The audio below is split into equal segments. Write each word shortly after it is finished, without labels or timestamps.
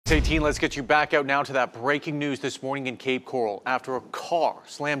It's 18. Let's get you back out now to that breaking news this morning in Cape Coral after a car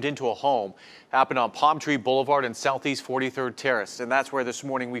slammed into a home. Happened on Palm Tree Boulevard and Southeast 43rd Terrace. And that's where this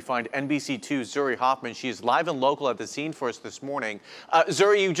morning we find NBC2's Zuri Hoffman. She is live and local at the scene for us this morning.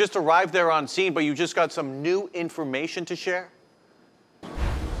 Zuri, you just arrived there on scene, but you just got some new information to share?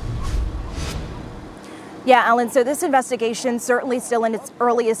 Yeah, Alan, so this investigation certainly still in its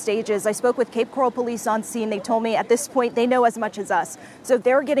earliest stages. I spoke with Cape Coral Police on scene. They told me at this point they know as much as us. So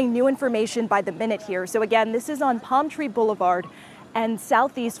they're getting new information by the minute here. So again, this is on Palm Tree Boulevard and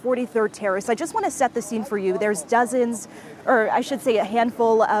Southeast 43rd Terrace. I just want to set the scene for you. There's dozens, or I should say a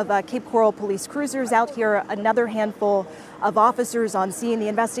handful of Cape Coral police cruisers out here, another handful of officers on scene. The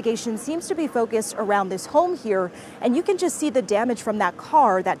investigation seems to be focused around this home here, and you can just see the damage from that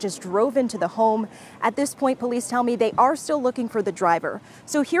car that just drove into the home. At this point, police tell me they are still looking for the driver.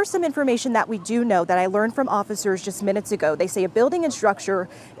 So here's some information that we do know that I learned from officers just minutes ago. They say a building and structure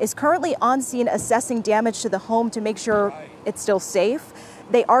is currently on scene assessing damage to the home to make sure it's still safe.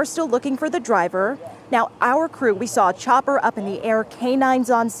 They are still looking for the driver. Now, our crew, we saw a chopper up in the air,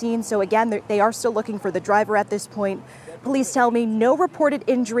 canines on scene. So again, they are still looking for the driver at this point. Police tell me no reported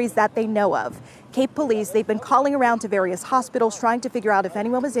injuries that they know of. Cape Police, they've been calling around to various hospitals trying to figure out if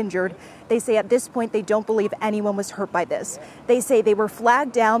anyone was injured. They say at this point they don't believe anyone was hurt by this. They say they were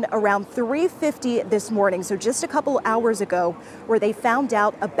flagged down around 3:50 this morning, so just a couple hours ago, where they found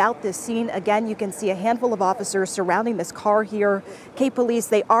out about this scene. Again, you can see a handful of officers surrounding this car here. Cape Police,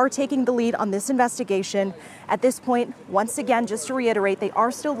 they are taking the lead on this investigation. At this point, once again, just to reiterate, they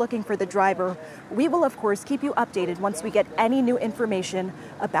are still looking for the driver. We will, of course, keep you updated once we get any new information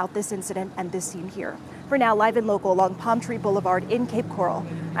about this incident and this scene here. For now, live and local along Palm Tree Boulevard in Cape Coral,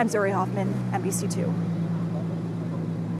 I'm Zuri Hoffman, NBC2.